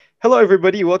Hello,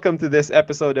 everybody. Welcome to this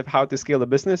episode of How to Scale a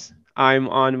Business. I'm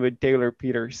on with Taylor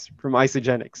Peters from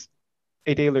Isagenix.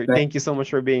 Hey, Taylor, Thank- thank you so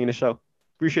much for being in the show.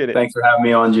 Appreciate it. Thanks for having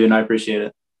me on, June. I appreciate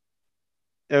it.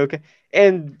 Okay.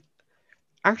 And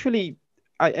actually,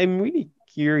 I'm really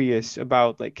curious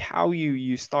about like how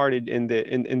you started in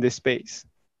this space,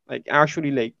 like actually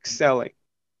like selling.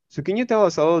 So can you tell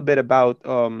us a little bit about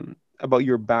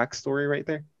your backstory right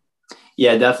there?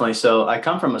 Yeah, definitely. So I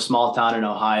come from a small town in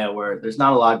Ohio where there's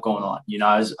not a lot going on.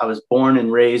 I was born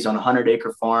and raised on a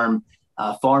 100-acre farm,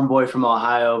 farm boy from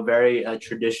Ohio, very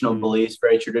traditional Mm, beliefs,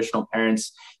 very traditional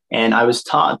parents. And I was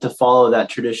taught to follow that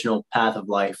traditional path of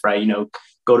life, right?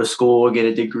 Go to school, get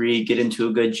a degree, get into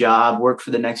a good job, work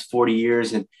for the next 40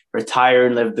 years and retire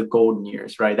and live the golden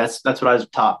years, right? That's what I was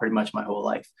taught pretty much my whole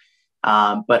life.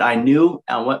 But I knew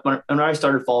when I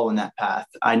started following that path,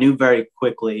 I knew very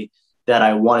quickly that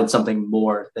I wanted something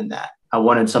more than that. I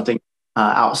wanted something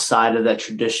outside of that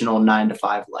traditional 9 to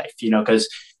 5 life, because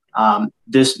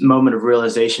this moment of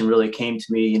realization really came to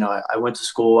me. I went to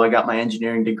school, I got my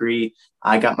engineering degree,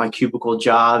 I got my cubicle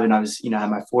job, and I was, had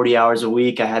my 40 hours a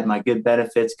week. I had my good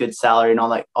benefits, good salary, and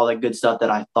all that good stuff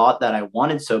that I thought that I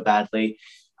wanted so badly.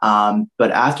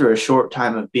 But after a short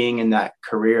time of being in that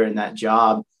career and that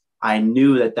job, I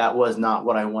knew that that was not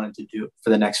what I wanted to do for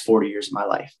the next 40 years of my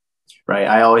life. Right.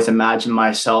 I always imagined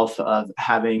myself of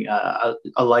having a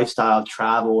lifestyle of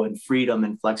travel and freedom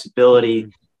and flexibility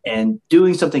mm, and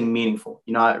doing something meaningful.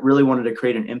 I really wanted to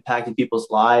create an impact in people's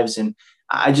lives. And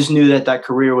I just knew that that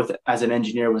career as an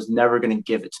engineer was never going to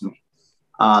give it to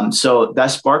me. So that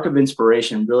spark of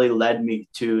inspiration really led me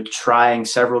to trying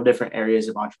several different areas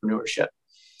of entrepreneurship.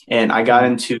 And I got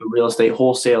mm, into real estate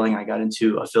wholesaling. I got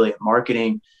into affiliate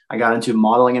marketing. I got into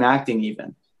modeling and acting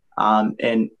even.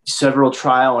 And several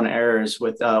trial and errors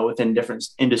within different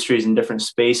industries and different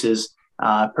spaces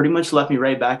pretty much left me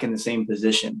right back in the same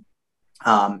position.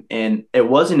 And it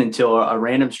wasn't until a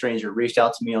random stranger reached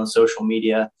out to me on social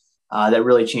media that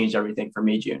really changed everything for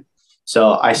me, June.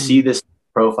 So I see mm. this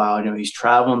profile, he's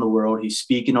traveling the world, he's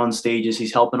speaking on stages,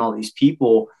 he's helping all these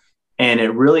people. And it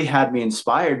really had me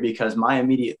inspired because my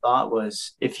immediate thought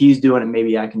was, if he's doing it,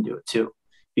 maybe I can do it too,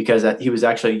 because he was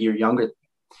actually a year younger.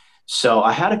 So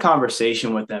I had a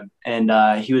conversation with him, and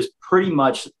he was pretty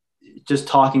much just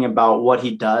talking about what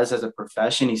he does as a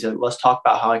profession. He said, "Let's talk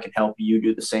about how I can help you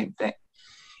do the same thing."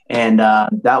 And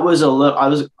that was I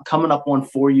was coming up on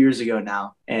 4 years ago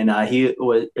now, and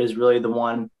is really the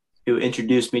one who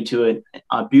introduced me to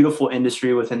a beautiful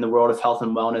industry within the world of health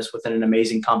and wellness within an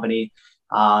amazing company.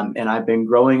 And I've been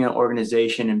growing an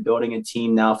organization and building a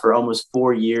team now for almost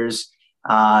 4 years.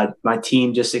 My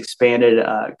team just expanded,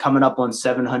 coming up on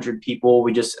 700 people.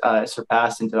 We just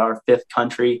surpassed into our fifth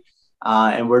country,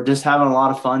 and we're just having a lot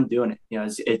of fun doing it.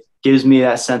 It gives me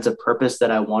that sense of purpose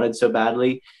that I wanted so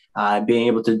badly, being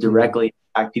able to Mm. directly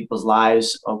impact people's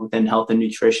lives within health and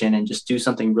nutrition, and just do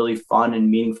something really fun and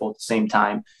meaningful at the same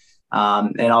time.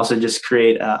 And also just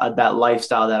create that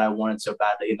lifestyle that I wanted so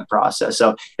badly in the process.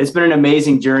 So it's been an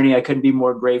amazing journey. I couldn't be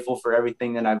more grateful for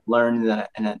everything that I've learned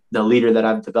and the leader that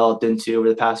I've developed into over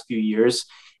the past few years,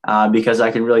 because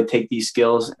I can really take these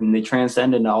skills and they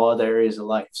transcend into all other areas of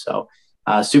life. So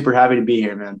super happy to be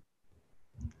here, man.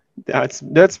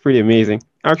 That's pretty amazing.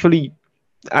 Actually,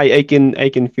 I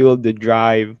can feel the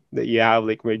drive that you have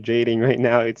like with Jading right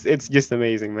now. It's just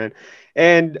amazing, man.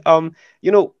 And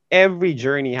every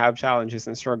journey have challenges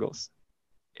and struggles.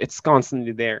 It's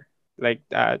constantly there. Like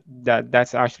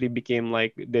that's actually became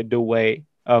like the way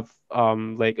of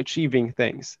like achieving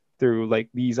things through like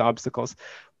these obstacles.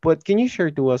 But can you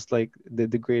share to us like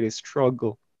the greatest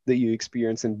struggle that you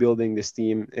experience in building this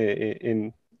team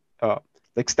in uh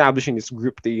like establishing this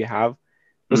group that you have?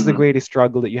 What's the Mm-hmm. greatest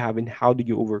struggle that you have and how did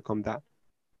you overcome that?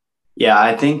 Yeah,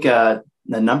 I think the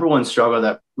number one struggle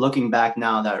that looking back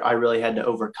now that I really had to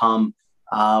overcome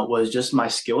was just my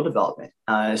skill development,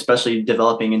 especially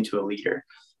developing into a leader.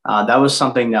 That was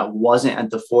something that wasn't at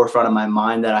the forefront of my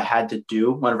mind that I had to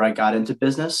do whenever I got into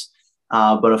business.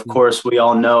 But of Mm, course, we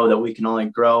all know that we can only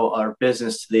grow our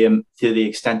business to the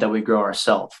extent that we grow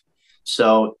ourselves.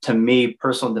 So to me,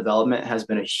 personal development has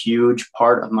been a huge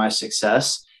part of my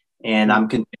success, and I'm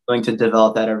mm, continuing to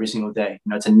develop that every single day.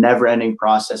 It's a never-ending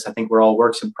process. I think we're all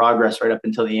works in progress right up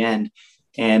until the end,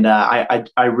 and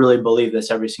I really believe this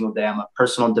every single day. I'm a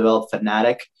personal development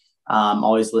fanatic.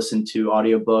 Always listen to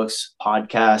audiobooks,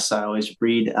 podcasts. I always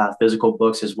read physical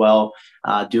books as well.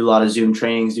 Do a lot of Zoom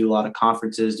trainings, do a lot of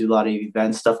conferences, do a lot of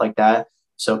events, stuff like that.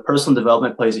 So personal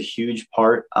development plays a huge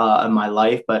part in my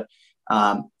life. But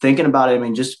thinking about it, I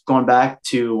mean, just going back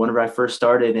to whenever I first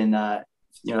started in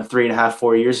 3.5,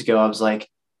 4 years ago, I was like,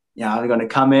 I'm going to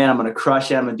come in, I'm going to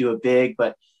crush it, I'm going to do it big.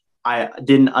 But I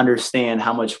didn't understand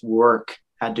how much work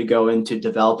had to go into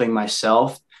developing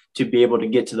myself to be able to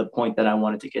get to the point that I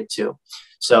wanted to get to.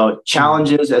 So Mm.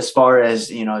 challenges, as far as,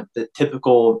 the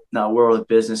typical world of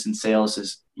business and sales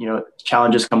is,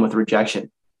 challenges come with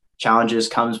rejection. Challenges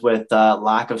comes with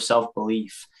lack of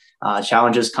self-belief.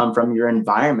 Challenges come from your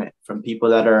environment, from people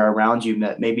that are around you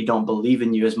that maybe don't believe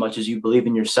in you as much as you believe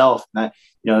in yourself. And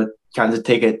that, kind of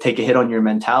take a hit on your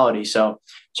mentality. So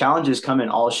challenges come in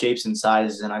all shapes and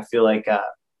sizes. And I feel like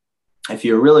if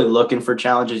you're really looking for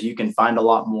challenges, you can find a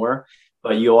lot more,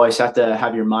 but you always have to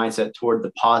have your mindset toward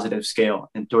the positive scale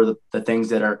and toward the things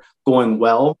that are going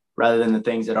well rather than the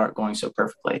things that aren't going so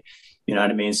perfectly. You know what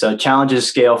I mean? So challenges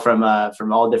scale from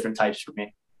all different types for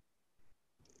me.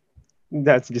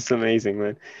 That's just amazing,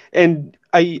 man. And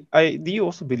I do you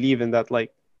also believe in that,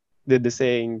 like the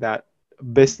saying that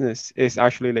business is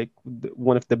actually like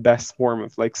one of the best form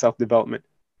of like self development.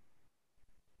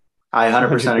 I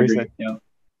 100% agree.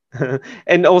 100%.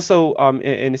 And also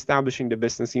in establishing the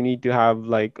business, you need to have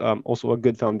like also a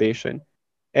good foundation.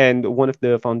 And one of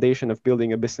the foundation of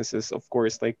building a business is of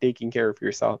course like taking care of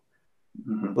yourself.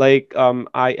 Mm-hmm. Like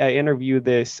I interviewed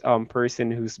this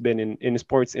person who's been in the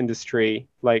sports industry,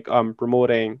 like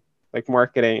promoting like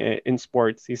marketing in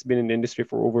sports. He's been in the industry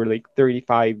for over like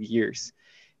 35 years.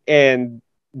 And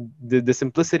the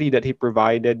simplicity that he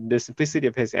provided, the simplicity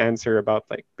of his answer about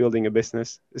like building a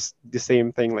business is the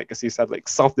same thing, like as you said, like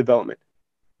self-development.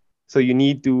 So you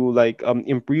need to like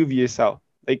improve yourself.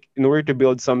 Like in order to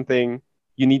build something,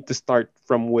 you need to start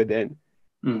from within.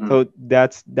 Mm-hmm. So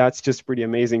that's just pretty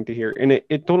amazing to hear. And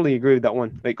it totally agree with that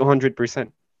one, like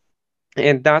 100%.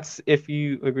 And that's, if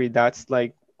you agree, that's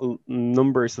like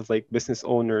numbers of like business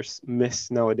owners miss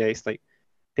nowadays, like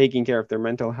taking care of their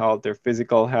mental health, their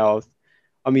physical health,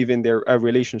 even their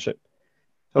relationship.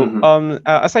 So Mm-hmm.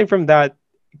 aside from that,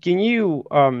 can you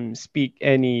speak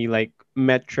any like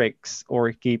metrics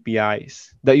or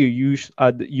KPIs that you use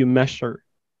that you measure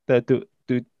that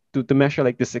to measure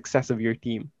like the success of your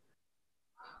team?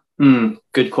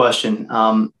 Good question.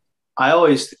 I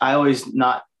always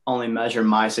not only measure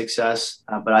my success,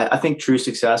 but I think true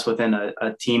success within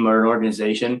a team or an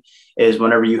organization is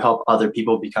whenever you help other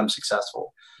people become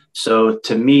successful. So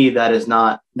to me, that is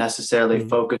not necessarily Mm,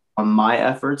 focused on my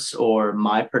efforts or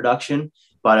my production,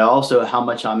 but also how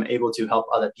much I'm able to help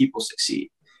other people succeed.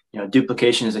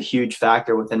 Duplication is a huge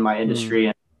factor within my mm, industry,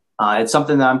 and it's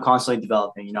something that I'm constantly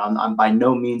developing. I'm by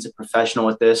no means a professional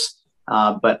at this,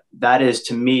 but that is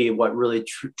to me what really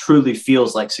truly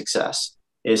feels like success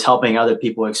is helping other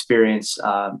people experience,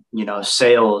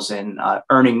 sales and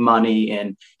earning money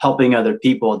and helping other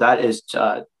people. That is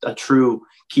a true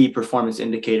key performance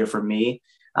indicator for me,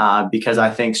 because I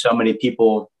mm, think so many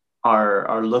people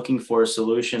are looking for a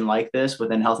solution like this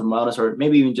within health and wellness, or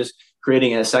maybe even just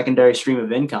creating a secondary stream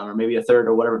of income, or maybe a third,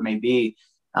 or whatever it may be.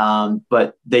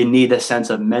 But they need a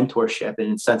sense of mentorship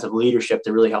and a sense of leadership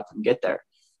to really help them get there.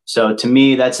 So to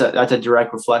me, that's a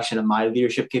direct reflection of my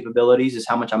leadership capabilities, is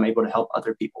how much I'm able to help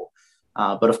other people.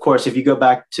 But of course, if you go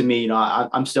back to me,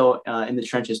 I'm still in the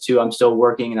trenches too. I'm still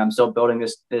working and I'm still building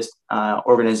this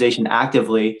organization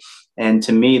actively. And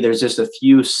to me, there's just a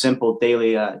few simple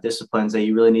daily disciplines that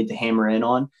you really need to hammer in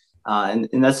on,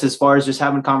 and that's as far as just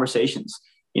having conversations.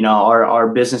 Our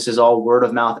business is all word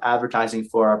of mouth advertising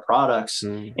for our products,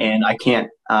 mm. and I can't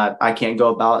go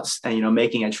about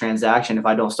making a transaction if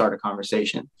I don't start a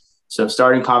conversation. So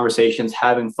starting conversations,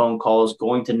 having phone calls,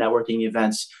 going to networking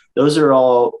events, those are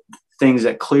all things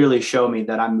that clearly show me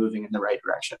that I'm moving in the right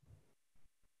direction.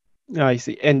 I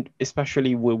see. And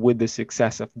especially with the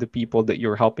success of the people that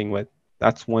you're helping with,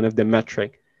 that's one of the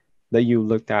metric that you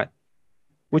looked at,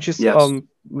 Yes.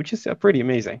 which is pretty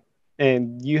amazing.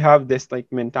 And you have this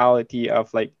like mentality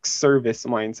of like service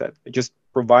mindset, just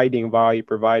providing value,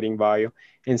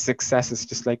 and success is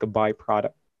just like a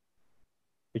byproduct,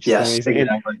 which is Yes, amazing.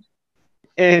 exactly.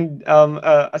 And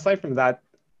aside from that,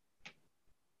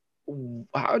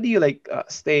 how do you like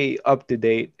stay up to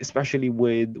date, especially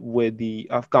with the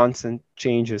constant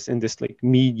changes in this like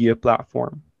media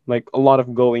platform? Like a lot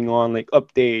of going on, like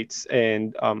updates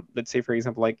and let's say for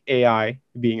example like AI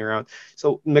being around.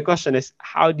 So the question is,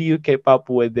 how do you keep up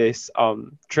with this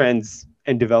trends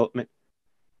and development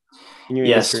in your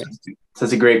Yes, industry?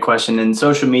 that's a great question. And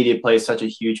social media plays such a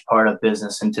huge part of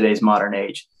business in today's modern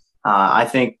age. I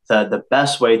think the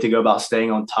best way to go about staying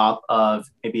on top of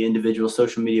maybe individual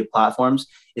social media platforms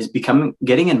is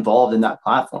getting involved in that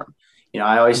platform.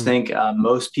 I always Mm, think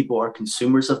most people are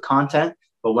consumers of content,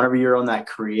 but whenever you're on that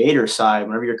creator side,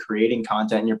 whenever you're creating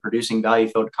content and you're producing value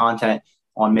filled content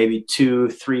on maybe two,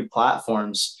 three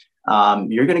platforms,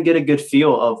 you're going to get a good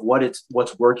feel of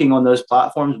what's working on those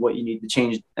platforms, what you need to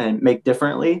change and make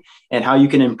differently, and how you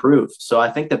can improve. So I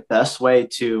think the best way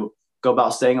to go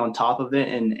about staying on top of it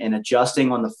and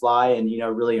adjusting on the fly and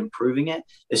really improving it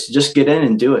is to just get in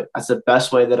and do it. That's the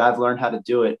best way that I've learned how to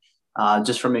do it,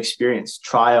 just from experience.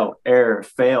 Trial, error,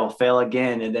 fail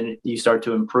again, and then you start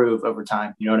to improve over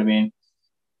time. You know what I mean?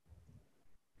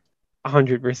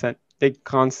 100%. Like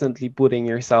constantly putting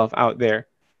yourself out there.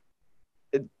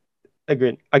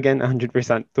 Agreed. Again,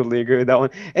 100%. Totally agree with that one.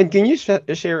 And can you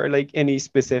share like any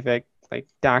specific like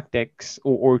tactics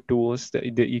or tools that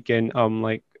you can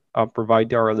like provide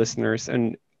to our listeners,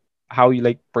 and how you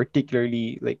like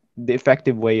particularly like the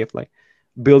effective way of like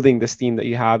building this team that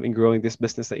you have and growing this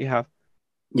business that you have?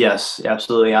 Yes,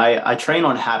 absolutely. I train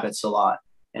on habits a lot.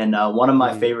 And one of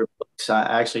my Mm, favorite books, I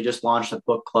actually just launched a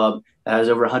book club that has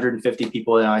over 150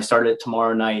 people, and I started it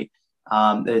tomorrow night.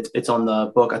 It's on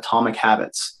the book Atomic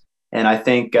Habits. And I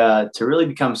think to really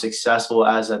become successful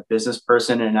as a business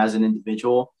person and as an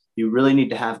individual, you really need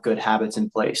to have good habits in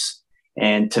place.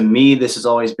 And to me, this has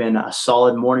always been a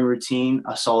solid morning routine,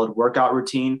 a solid workout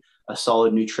routine, a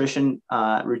solid nutrition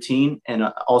routine, and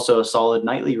also a solid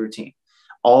nightly routine.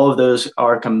 All of those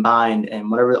are combined,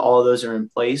 and whenever all of those are in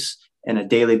place in a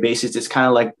daily basis, it's kind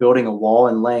of like building a wall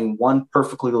and laying one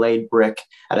perfectly laid brick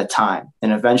at a time,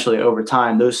 and eventually over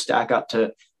time those stack up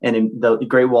to the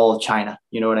Great Wall of China.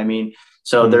 You know what I mean?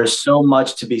 So mm. there's so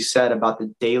much to be said about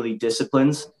the daily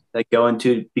disciplines that go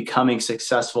into becoming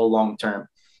successful long term.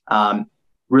 um,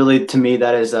 Really, to me,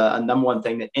 that is a number one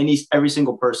thing that every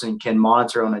single person can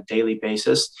monitor on a daily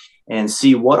basis and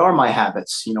see what are my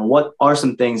habits. What are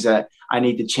some things that I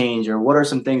need to change, or what are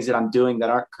some things that I'm doing that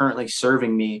aren't currently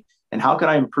serving me, and how can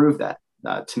I improve that?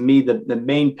 To me, the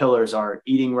main pillars are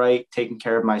eating right, taking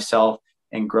care of myself,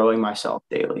 and growing myself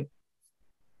daily.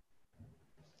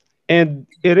 And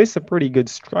it is a pretty good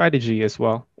strategy as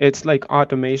well. It's like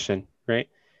automation, right?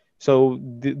 So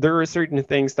there are certain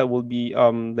things that will be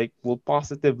like will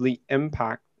positively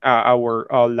impact our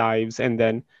lives, and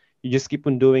then you just keep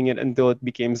on doing it until it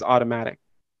becomes automatic.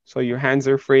 So your hands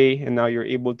are free, and now you're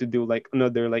able to do like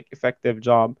another like effective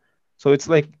job. So it's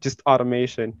like just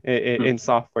automation in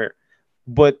software,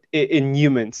 but in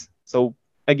humans. So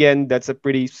again, that's a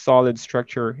pretty solid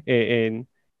structure in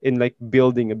like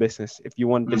building a business if you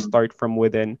want to Mhm. start from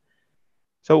within.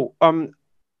 So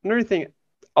another thing,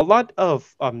 a lot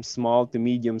of small to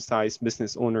medium sized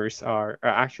business owners are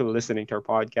actually listening to our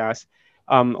podcast.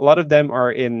 A lot of them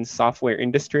are in software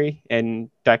industry and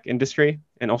tech industry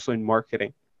and also in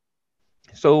marketing.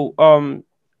 So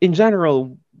in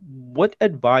general, what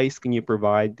advice can you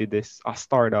provide to this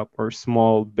startup or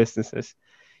small businesses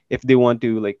if they want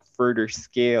to like further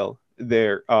scale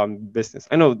their business?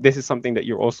 I know this is something that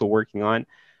you're also working on,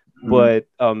 Mhm. but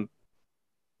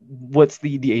what's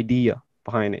the idea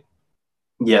behind it?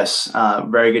 Yes,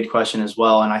 very good question as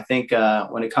well. And I think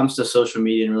when it comes to social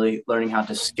media and really learning how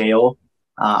to scale,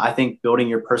 I think building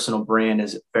your personal brand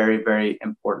is very, very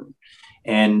important.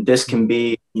 And this can Mm,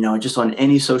 be, just on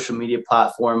any social media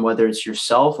platform, whether it's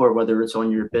yourself or whether it's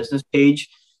on your business page.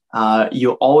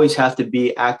 You always have to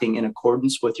be acting in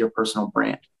accordance with your personal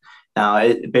brand.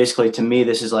 Now, basically, to me,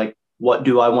 this is like, what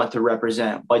do I want to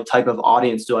represent? What type of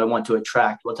audience do I want to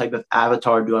attract? What type of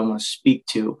avatar do I want to speak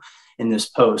to in this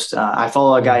post? I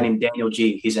follow a guy mm, named Daniel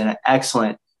G. He's an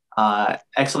excellent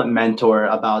mentor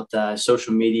about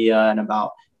social media and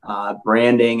about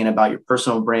branding and about your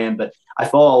personal brand. But I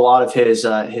follow a lot of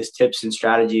his tips and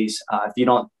strategies. If you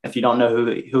don't know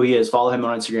who he is, follow him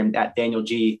on Instagram at Daniel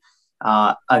G.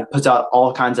 Puts out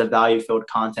all kinds of value filled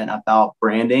content about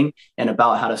branding and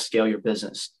about how to scale your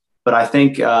business. But I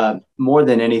think more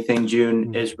than anything,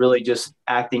 June, mm. is really just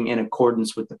acting in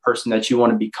accordance with the person that you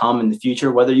want to become in the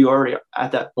future, whether you are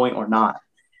at that point or not.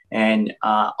 And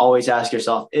always ask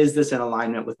yourself, is this in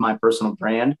alignment with my personal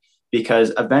brand?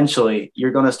 Because eventually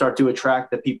you're going to start to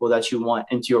attract the people that you want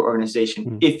into your organization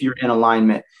Mm. if you're in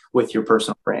alignment with your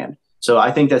personal brand. So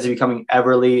I think that's becoming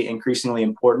everly increasingly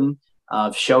important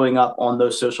of showing up on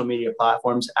those social media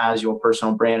platforms as your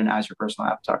personal brand and as your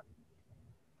personal avatar.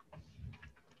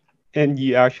 And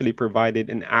you actually provided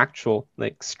an actual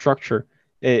like structure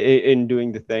in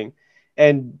doing the thing.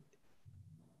 And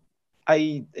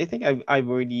I think I've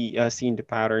already seen the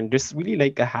pattern. There's really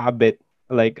like a habit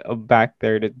like back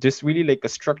there, that just really like a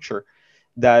structure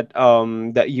that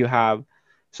you have.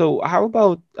 So how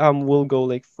about we'll go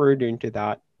like further into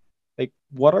that. Like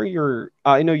what are your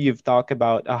I know you've talked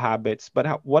about habits,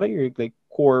 but what are your like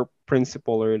core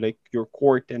principle or like your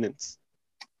core tenets,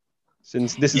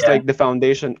 since this is Yeah, like the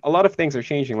foundation? A lot of things are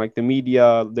changing, like the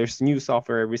media, there's new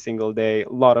software every single day, a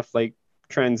lot of like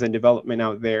trends and development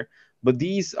out there. But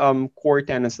these core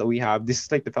tenets that we have, this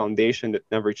is like the foundation that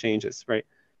never changes, right?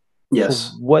 So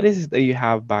Yes. what is it that you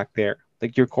have back there,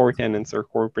 like your core tenets or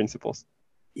core principles?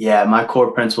 Yeah, my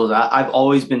core principles. I've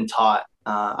always been taught.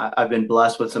 I've been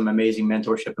blessed with some amazing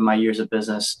mentorship in my years of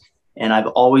business, and I've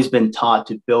always been taught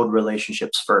to build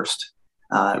relationships first.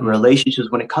 Mm, Relationships,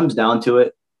 when it comes down to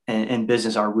it, and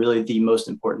business are really the most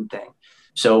important thing.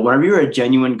 So, whenever you're a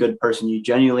genuine good person, you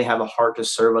genuinely have a heart to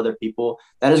serve other people.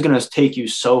 That is going to take you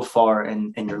so far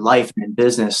in your life and in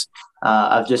business,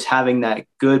 of just having that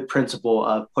good principle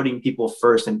of putting people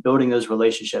first and building those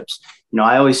relationships.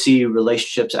 I always see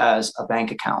relationships as a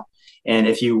bank account. And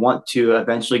if you want to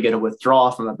eventually get a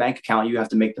withdrawal from a bank account, you have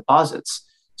to make deposits.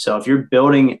 So if you're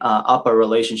building up a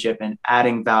relationship and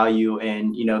adding value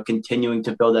and continuing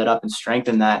to build that up and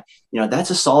strengthen that,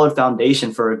 that's a solid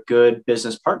foundation for a good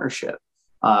business partnership.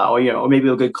 Or maybe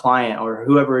a good client or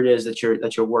whoever it is that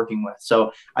you're working with.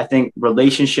 So I think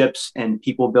relationships and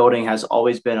people building has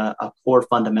always been a core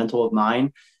fundamental of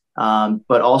mine.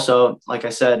 But also, like I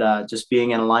said, just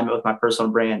being in alignment with my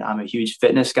personal brand. I'm a huge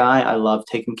fitness guy. I love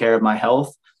taking care of my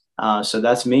health. So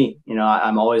that's me.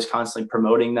 I'm always constantly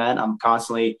promoting that. I'm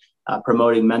constantly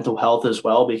promoting mental health as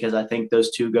well, because I think those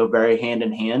two go very hand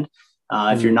in hand.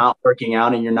 If you're mm, not working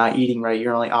out and you're not eating right,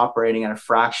 you're only operating at a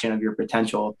fraction of your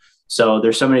potential. So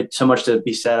there's so much to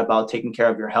be said about taking care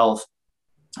of your health.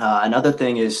 Another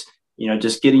thing is,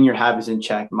 just getting your habits in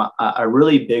check. A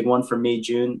really big one for me,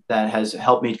 June, that has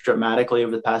helped me dramatically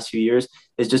over the past few years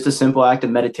is just a simple act of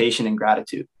meditation and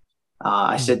gratitude.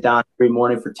 I sit mm, down every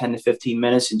morning for 10 to 15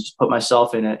 minutes and just put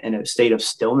myself in a state of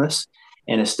stillness,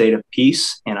 in a state of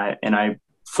peace. And I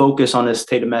focus on this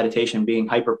state of meditation, being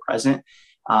hyper present.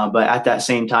 But at that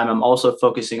same time, I'm also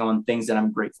focusing on things that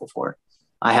I'm grateful for.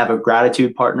 I have a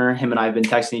gratitude partner. Him and I have been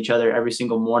texting each other every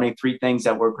single morning, three things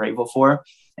that we're grateful for.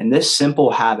 And this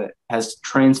simple habit has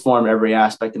transformed every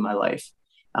aspect of my life.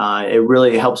 It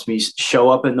really helps me show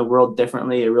up in the world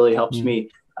differently. It really helps mm. me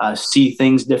see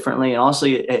things differently. And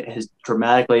honestly, it has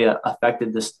dramatically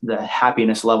affected the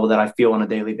happiness level that I feel on a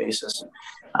daily basis.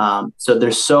 So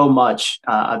there's so much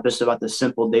just about the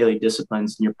simple daily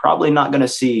disciplines. And you're probably not going to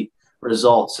see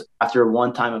results after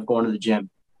one time of going to the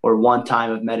gym or one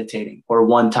time of meditating or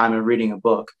one time of reading a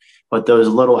book. But those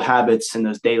little habits and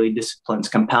those daily disciplines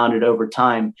compounded over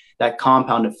time, that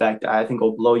compound effect, I think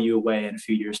will blow you away in a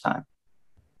few years' time.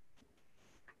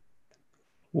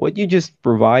 What you just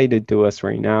provided to us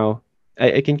right now,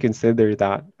 I can consider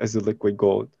that as a liquid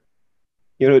gold.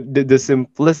 The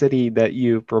simplicity that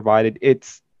you provided,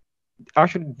 it's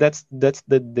actually that's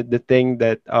the thing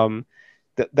that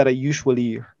I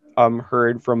usually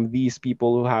heard from these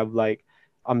people who have like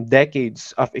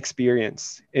decades of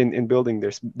experience in building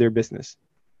their business.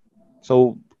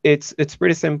 So it's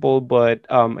pretty simple, but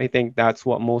I think that's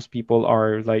what most people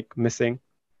are like missing,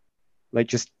 like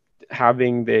just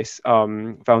having this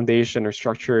foundation or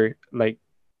structure, like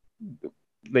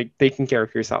taking care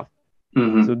of yourself. So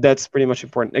Mm-hmm. that's pretty much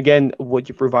important. Again, what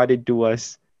you provided to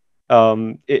us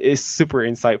is super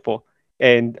insightful.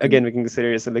 And again, we can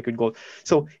consider it as a liquid gold.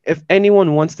 So if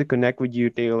anyone wants to connect with you,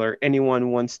 Taylor,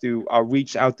 anyone wants to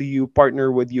reach out to you,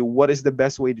 partner with you, what is the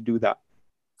best way to do that?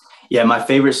 Yeah, my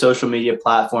favorite social media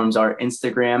platforms are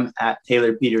Instagram at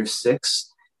Taylor Peters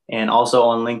 6. And also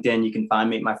on LinkedIn, you can find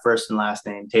me, my first and last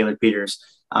name, Taylor Peters.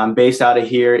 I'm based out of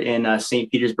here in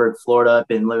St. Petersburg, Florida.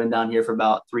 Been living down here for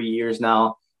about 3 years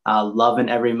now, loving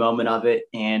every moment of it.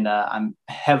 And I'm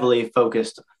heavily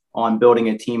focused on building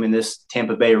a team in this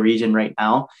Tampa Bay region right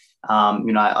now.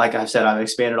 Like I said, I've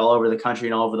expanded all over the country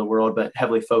and all over the world, but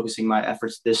heavily focusing my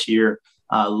efforts this year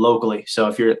locally. So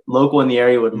if you're local in the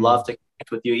area, would love Mm, to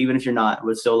connect with you. Even if you're not,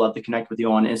 would still love to connect with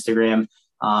you on Instagram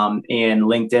and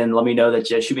LinkedIn. Let me know that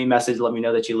you shoot me a message. Let me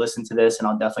know that you listen to this, and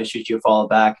I'll definitely shoot you a follow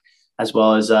back as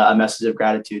well as a message of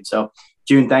gratitude. So,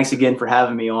 June, thanks again for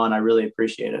having me on. I really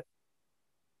appreciate it.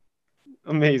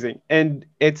 amazing. And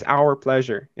it's our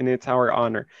pleasure and it's our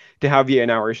honor to have you in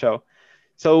our show.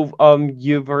 So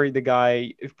you've heard the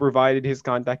guy provided his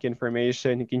contact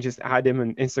information. You can just add him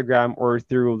on Instagram or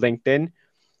through LinkedIn.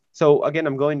 So again,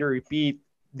 I'm going to repeat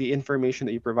the information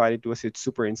that you provided to us. It's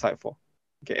super insightful.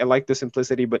 Okay, I like the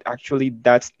simplicity, but actually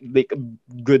that's like a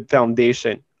good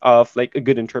foundation of like a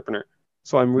good entrepreneur.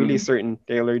 So I'm really Mm-hmm. certain,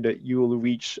 Taylor, that you will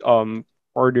reach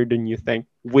harder than you think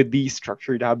with these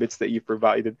structured habits that you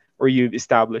provided or you've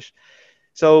established.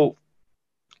 So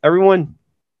everyone,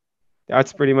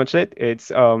 that's pretty much it.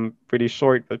 It's pretty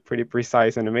short but pretty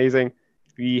precise and amazing.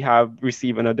 We have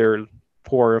received another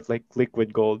pour of like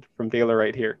liquid gold from Taylor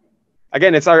right here.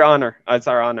 Again, it's our honor. It's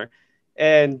our honor.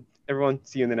 And everyone,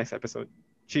 see you in the next episode.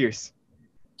 Cheers.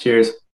 Cheers.